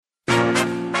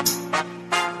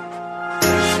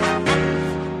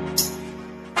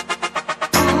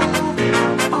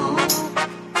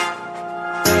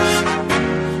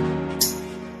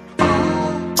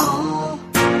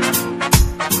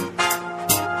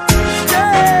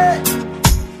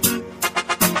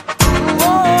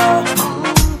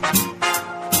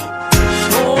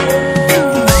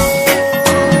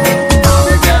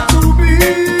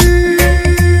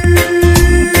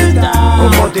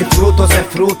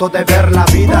disfruto de ver la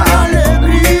vida.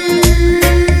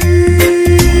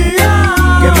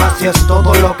 ¿Qué más si es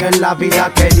todo lo que en la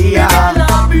vida quería?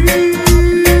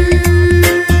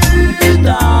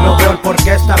 No veo el por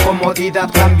qué esta comodidad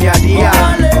cambiaría.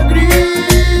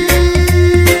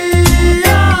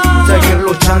 Seguir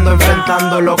luchando,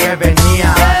 enfrentando lo que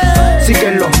venía.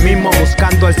 Siguen los mismos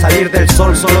buscando el salir del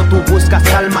sol. Solo tú buscas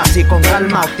calma, si con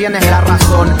calma obtienes la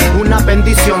razón. Una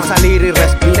bendición salir y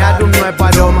respirar un nuevo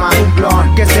aroma. Un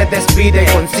blon que se despide y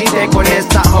coincide con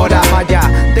esta hora. Vaya,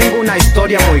 tengo una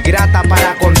historia muy grata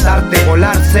para contarte.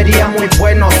 Volar sería muy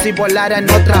bueno si volara en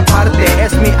otra parte.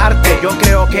 Es mi arte, yo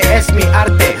creo que es mi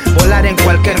arte. Volar en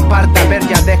cualquier parte, a ver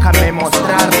ya déjame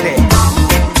mostrarte.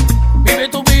 Vive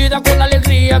tu vida con la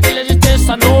alegría que la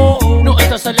tristeza no. No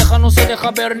estás aleja, no se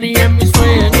deja ver ni en mis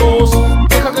sueños.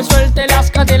 Deja que suelte las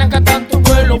cadenas que tanto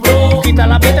vuelo, bro. Quita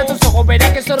la venda de tus ojos,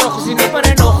 verá que soy rojo, si no para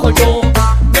enojo yo.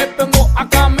 Me pongo a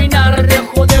caminar,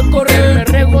 dejo de correr. Me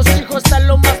regocijo hasta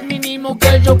lo más mínimo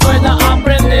que yo pueda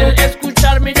aprender.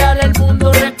 Escuchar, mirar el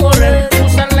mundo, recorrer.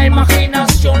 Usar la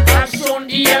imaginación, acción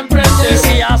y emprender.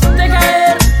 Si has de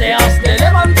caer, te has de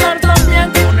levantar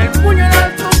también. Con el puño en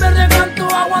alto, verde canto,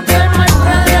 aguante.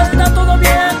 Está todo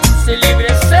bien, sé libre,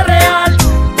 sé real,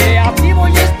 creativo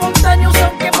y espontáneo,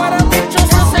 aunque para muchos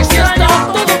es extraño.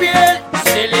 Está todo bien,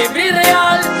 sé libre y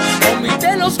real,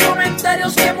 omite los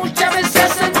comentarios que muchas veces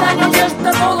hacen daño. Y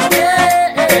está todo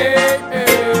bien,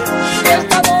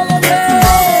 está todo bien.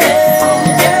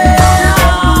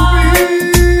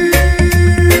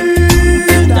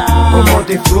 Como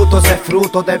disfruto ese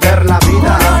fruto de ver la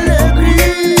vida.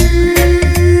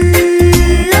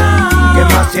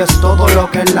 Si es todo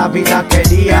lo que en la vida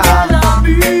quería.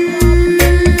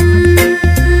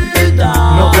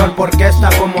 No veo el por qué esta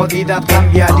comodidad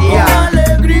cambiaría.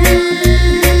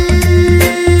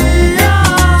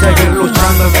 Seguir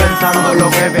luchando, enfrentando lo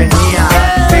que venía.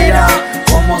 Mira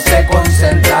cómo se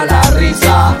concentra la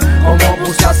risa, cómo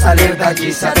busca salir de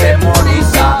allí, se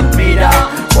atemoriza. Mira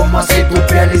cómo así tu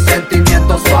piel y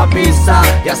sentimientos suaviza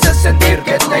y hace sentir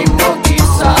que te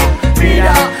hipnotiza.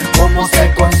 Mira cómo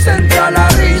se concentra la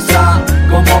risa,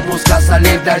 cómo busca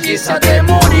salir de allí, se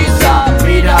atemoriza.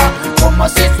 Mira cómo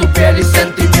así su piel y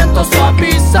sentimientos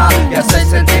suaviza y hace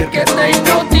sentir que te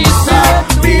hipnotiza.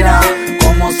 Mira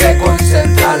cómo se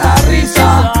concentra la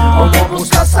risa, cómo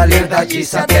busca salir de allí,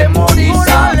 se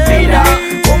atemoriza. Mira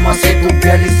cómo así tu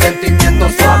piel y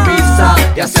sentimientos suaviza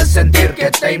y hace sentir que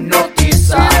te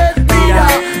hipnotiza. Mira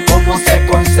cómo se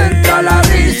concentra la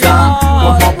risa,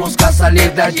 cómo busca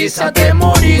salir de allí, se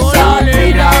atemoriza.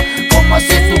 Mira cómo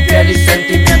así su piel y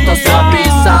sentimientos